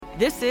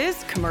This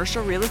is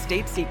Commercial Real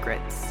Estate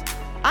Secrets.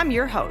 I'm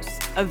your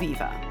host,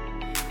 Aviva.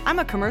 I'm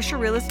a commercial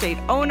real estate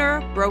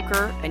owner,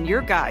 broker, and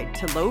your guide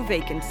to low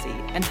vacancy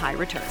and high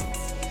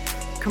returns.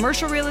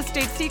 Commercial Real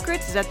Estate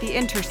Secrets is at the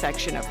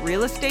intersection of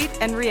real estate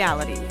and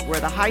reality, where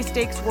the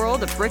high-stakes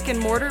world of brick and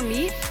mortar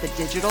meet the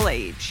digital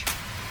age.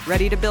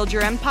 Ready to build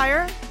your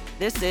empire?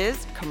 This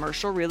is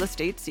Commercial Real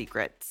Estate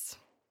Secrets.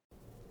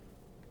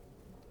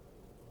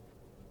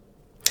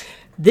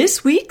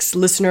 This week's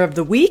Listener of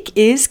the Week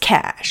is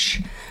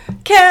Cash.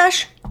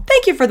 Cash,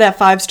 thank you for that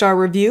 5-star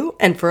review,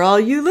 and for all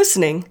you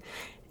listening,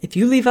 if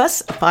you leave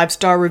us a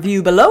 5-star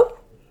review below...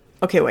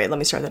 Okay, wait, let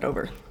me start that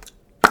over.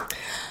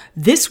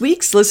 This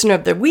week's Listener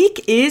of the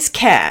Week is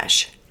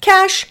Cash.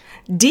 Cash,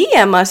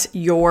 DM us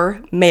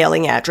your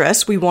mailing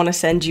address. We want to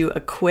send you a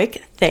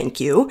quick thank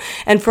you.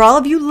 And for all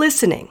of you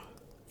listening,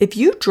 if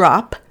you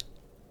drop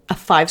a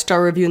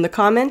 5-star review in the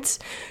comments,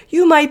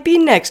 you might be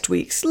next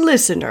week's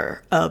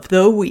Listener of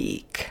the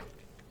Week.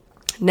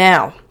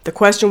 Now, the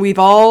question we've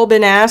all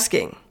been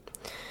asking,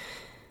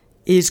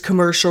 is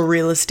commercial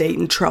real estate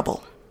in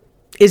trouble?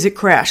 Is it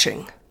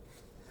crashing?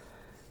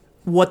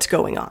 What's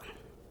going on?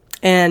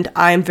 And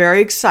I'm very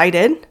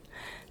excited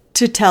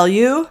to tell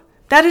you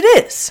that it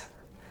is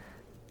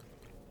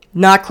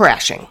not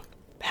crashing.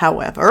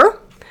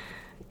 However,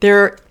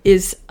 there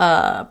is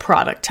a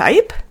product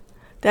type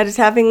that is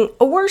having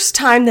a worse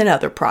time than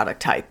other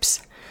product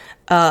types.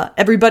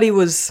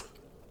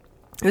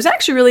 It was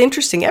actually really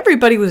interesting.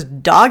 Everybody was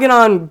dogging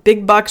on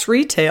big box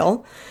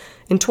retail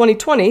in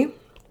 2020,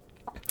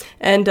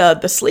 and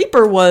the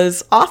sleeper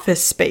was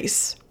office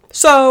space.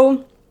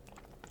 So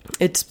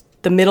it's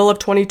the middle of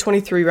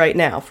 2023 right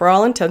now, for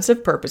all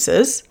intensive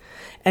purposes,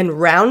 and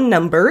round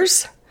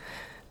numbers,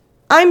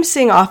 I'm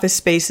seeing office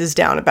spaces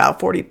down about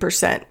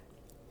 40%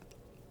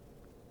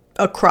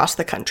 across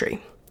the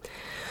country,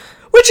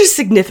 which is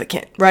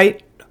significant,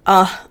 right?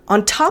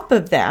 On top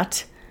of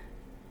that,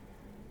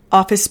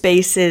 office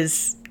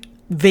spaces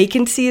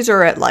vacancies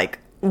are at like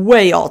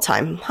way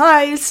all-time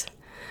highs.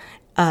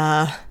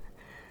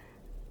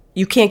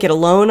 You can't get a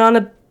loan on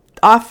an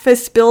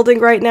office building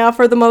right now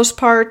for the most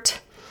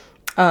part.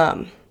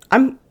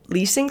 I'm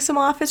leasing some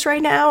office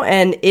right now,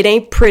 and it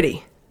ain't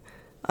pretty.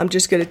 I'm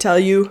just going to tell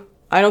you,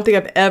 I don't think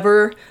I've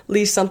ever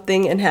leased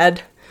something and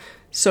had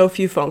so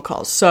few phone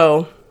calls.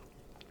 So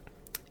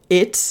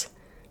it's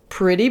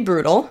pretty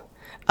brutal.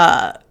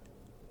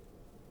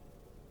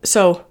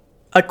 So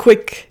a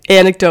quick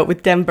anecdote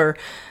with Denver.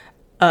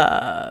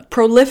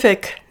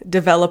 Prolific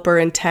developer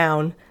in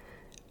town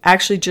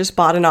actually just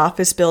bought an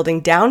office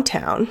building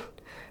downtown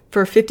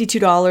for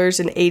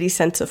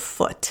 $52.80 a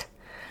foot.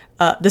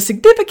 The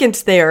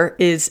significance there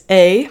is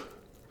A,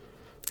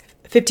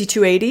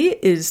 5280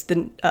 is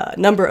the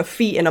number of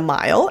feet in a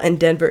mile, and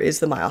Denver is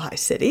the mile-high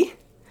city.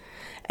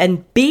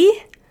 And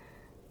B,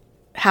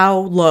 how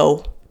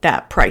low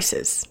that price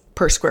is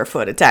per square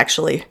foot. It's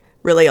actually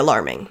really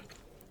alarming.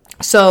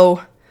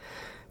 So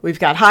we've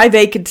got high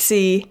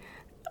vacancy.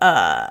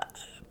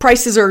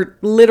 Prices are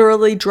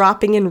literally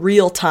dropping in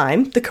real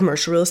time. The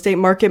commercial real estate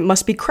market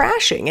must be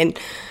crashing. And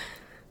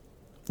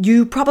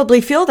you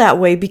probably feel that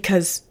way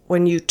because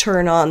when you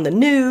turn on the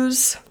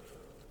news,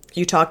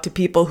 you talk to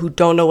people who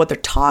don't know what they're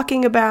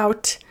talking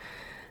about.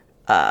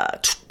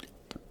 The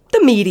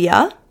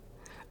media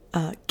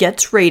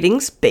gets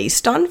ratings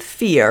based on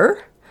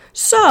fear.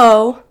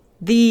 So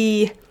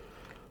the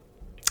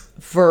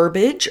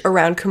verbiage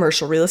around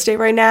commercial real estate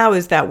right now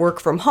is that work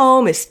from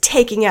home is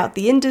taking out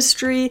the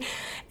industry.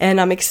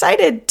 And I'm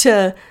excited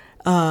to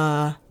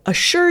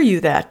assure you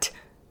that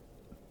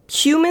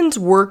humans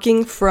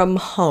working from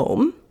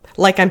home,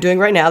 like I'm doing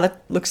right now,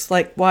 that looks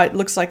like it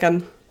looks like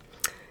I'm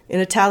in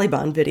a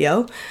Taliban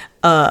video.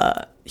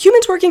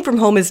 Humans working from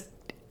home is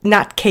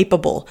not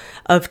capable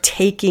of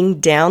taking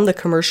down the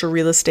commercial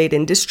real estate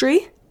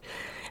industry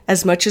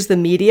as much as the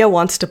media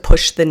wants to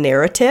push the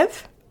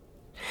narrative.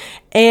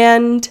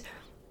 And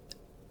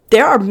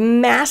there are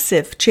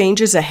massive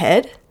changes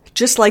ahead,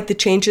 just like the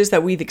changes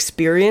that we've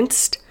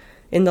experienced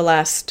in the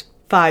last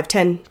 5,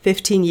 10,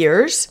 15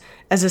 years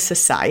as a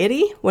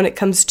society when it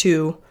comes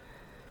to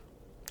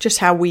just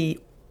how we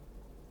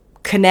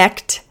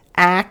connect,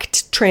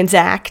 act,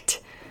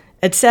 transact,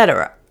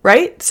 etc.,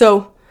 right?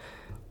 So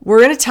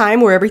we're in a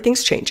time where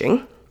everything's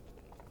changing.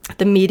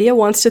 The media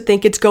wants to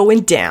think it's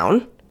going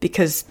down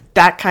because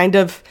that kind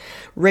of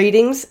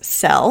ratings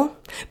sell.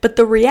 But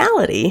the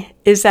reality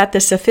is that the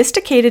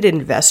sophisticated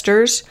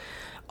investors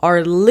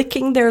are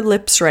licking their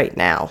lips right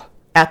now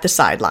at the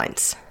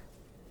sidelines.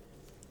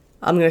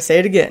 I'm going to say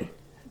it again.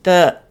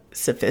 The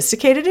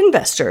sophisticated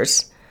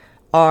investors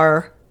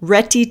are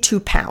ready to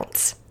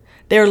pounce.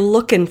 They're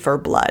looking for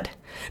blood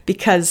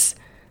because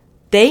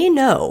they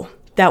know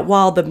that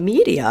while the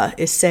media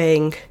is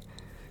saying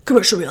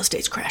commercial real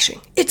estate's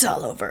crashing, it's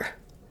all over.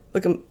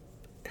 Look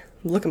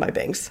at my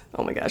bangs.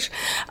 Oh my gosh.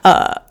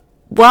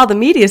 While the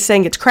media is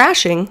saying it's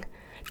crashing,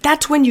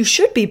 that's when you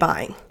should be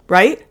buying,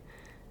 right?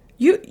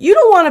 You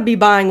don't want to be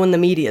buying when the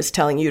media is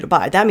telling you to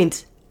buy. That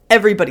means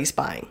everybody's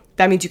buying.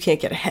 That means you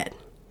can't get ahead.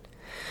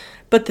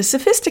 But the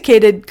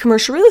sophisticated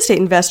commercial real estate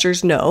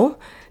investors know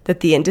that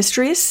the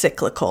industry is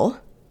cyclical,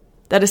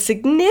 that a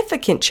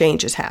significant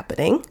change is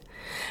happening,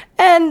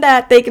 and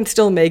that they can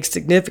still make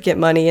significant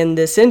money in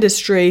this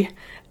industry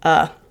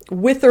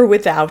with or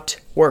without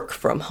work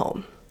from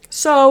home.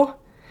 So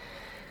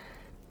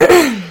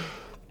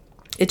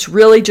it's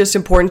really just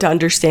important to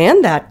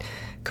understand that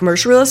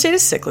commercial real estate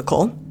is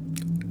cyclical.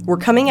 We're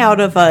coming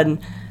out of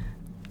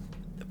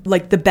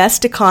the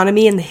best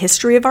economy in the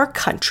history of our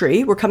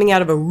country. We're coming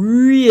out of a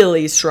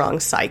really strong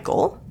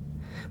cycle,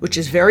 which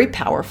is very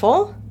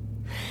powerful.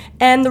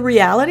 And the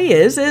reality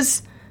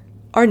is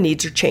our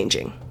needs are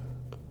changing,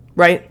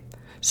 right?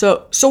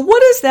 So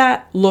what does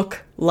that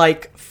look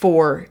like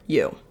for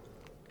you?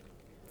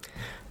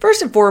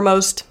 First and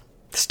foremost,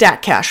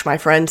 stack cash, my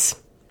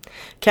friends.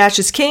 Cash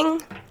is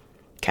king.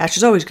 Cash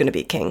is always going to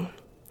be king.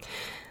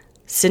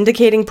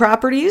 Syndicating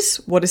properties.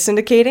 What is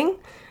syndicating?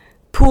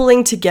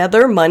 Pooling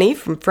together money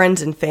from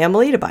friends and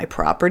family to buy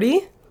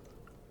property.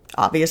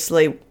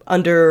 Obviously,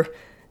 under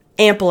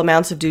ample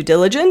amounts of due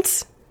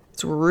diligence.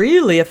 It's a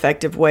really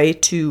effective way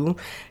to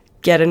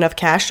get enough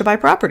cash to buy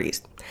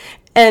properties.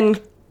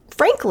 And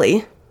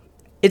frankly,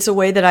 it's a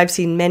way that I've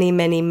seen many,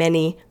 many,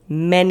 many,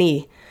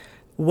 many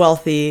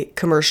wealthy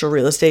commercial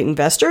real estate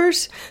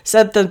investors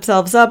set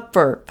themselves up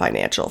for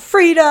financial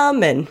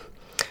freedom and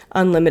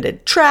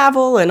unlimited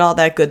travel and all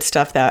that good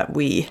stuff that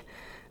we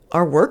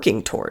are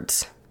working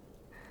towards.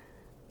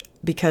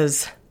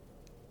 Because,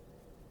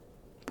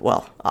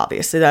 well,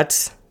 obviously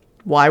that's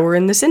why we're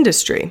in this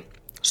industry.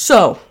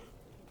 So,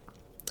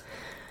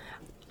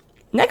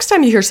 next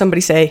time you hear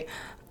somebody say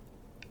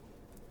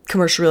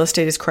commercial real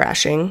estate is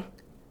crashing,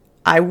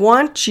 I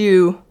want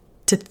you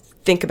to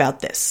think about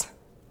this.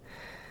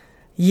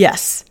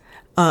 Yes,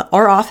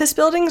 our office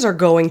buildings are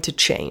going to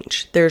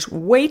change. There's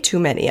way too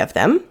many of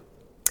them.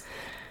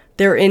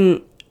 They're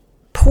in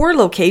poor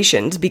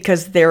locations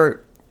because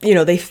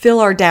they fill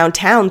our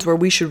downtowns where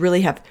we should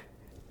really have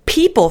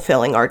people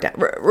filling our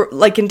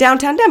like in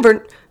downtown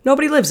Denver,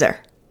 nobody lives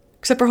there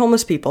except for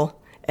homeless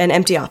people and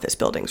empty office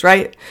buildings,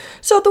 right?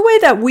 So the way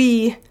that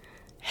we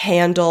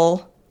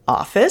handle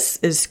office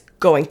is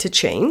going to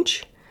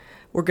change.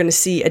 We're going to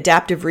see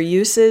adaptive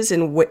reuses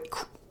in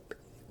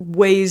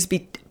ways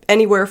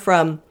anywhere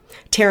from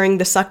tearing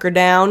the sucker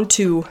down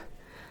to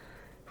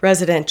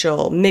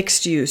residential,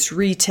 mixed use,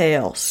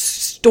 retail,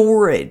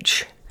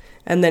 storage,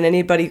 and then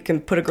anybody who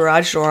can put a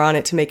garage door on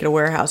it to make it a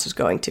warehouse is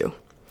going to.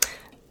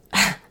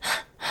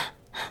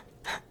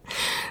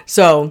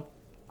 So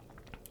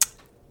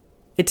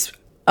it's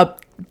a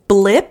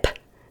blip.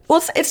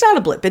 Well, it's not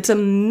a blip. It's a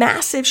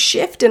massive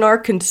shift in our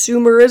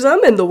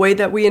consumerism and the way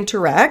that we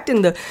interact,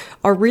 and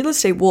our real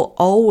estate will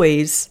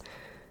always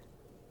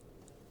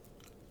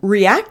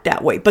react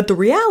that way. But the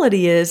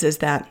reality is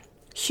that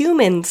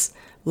humans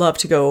love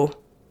to go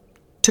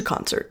to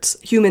concerts.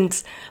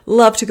 Humans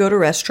love to go to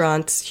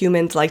restaurants.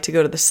 Humans like to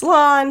go to the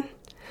salon,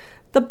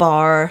 the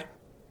bar,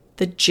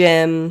 the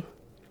gym,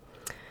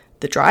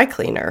 the dry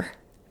cleaner,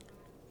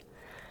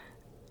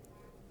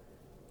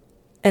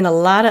 and a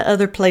lot of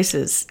other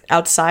places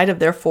outside of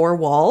their four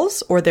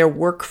walls or their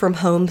work from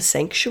home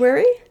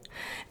sanctuary.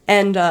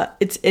 And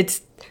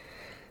it's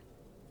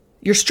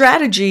your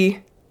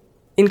strategy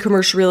in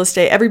commercial real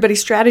estate.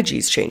 Everybody's strategy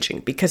is changing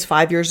because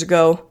 5 years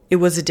ago it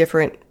was a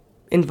different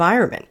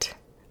environment.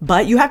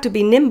 But you have to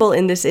be nimble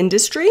in this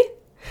industry,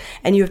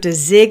 and you have to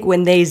zig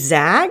when they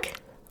zag,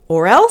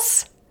 or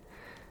else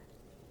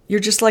you're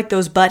just like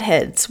those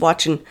buttheads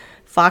watching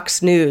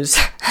Fox News.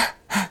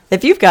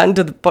 If you've gotten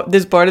to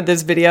this part of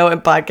this video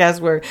and podcast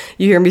where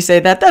you hear me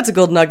say that, that's a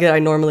gold nugget. I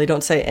normally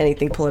don't say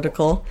anything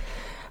political.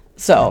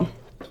 So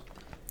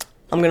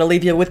I'm going to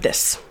leave you with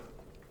this.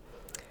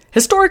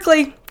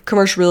 Historically,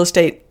 commercial real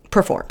estate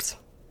performs.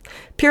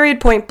 Period,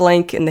 point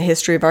blank, in the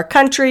history of our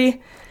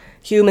country.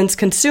 Humans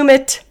consume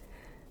it.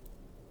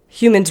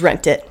 Humans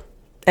rent it.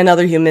 And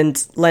other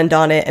humans lend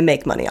on it and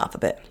make money off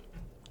of it.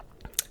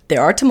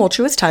 There are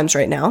tumultuous times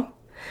right now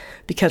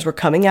because we're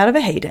coming out of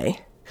a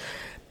heyday.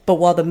 But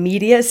while the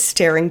media is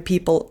staring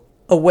people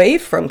away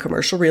from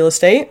commercial real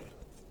estate,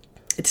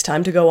 it's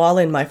time to go all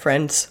in, my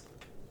friends.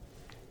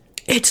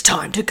 It's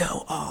time to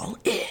go all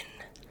in.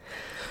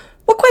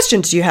 What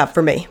questions do you have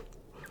for me?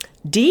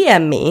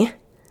 DM me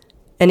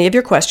any of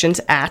your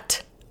questions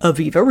at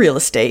Aviva Real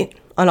Estate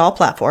on all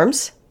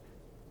platforms.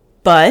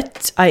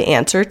 But I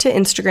answer to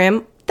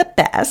Instagram the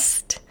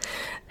best.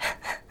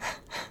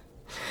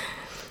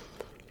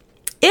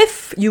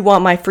 If you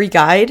want my free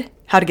guide,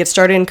 how to get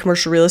started in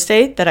commercial real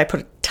estate, that I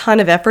put a ton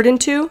of effort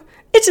into,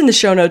 it's in the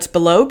show notes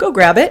below. Go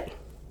grab it.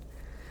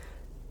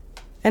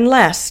 And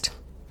last,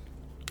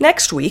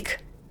 next week,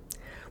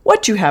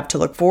 what you have to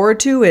look forward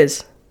to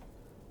is,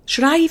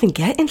 should I even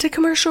get into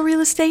commercial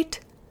real estate?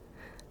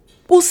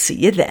 We'll see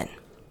you then.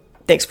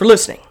 Thanks for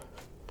listening.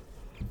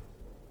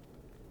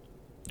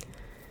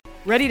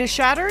 Ready to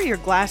shatter your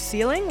glass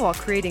ceiling while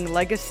creating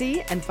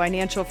legacy and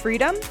financial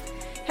freedom?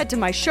 Head to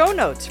my show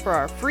notes for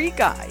our free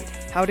guide,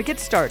 How to Get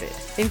Started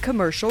in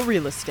Commercial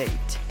Real Estate.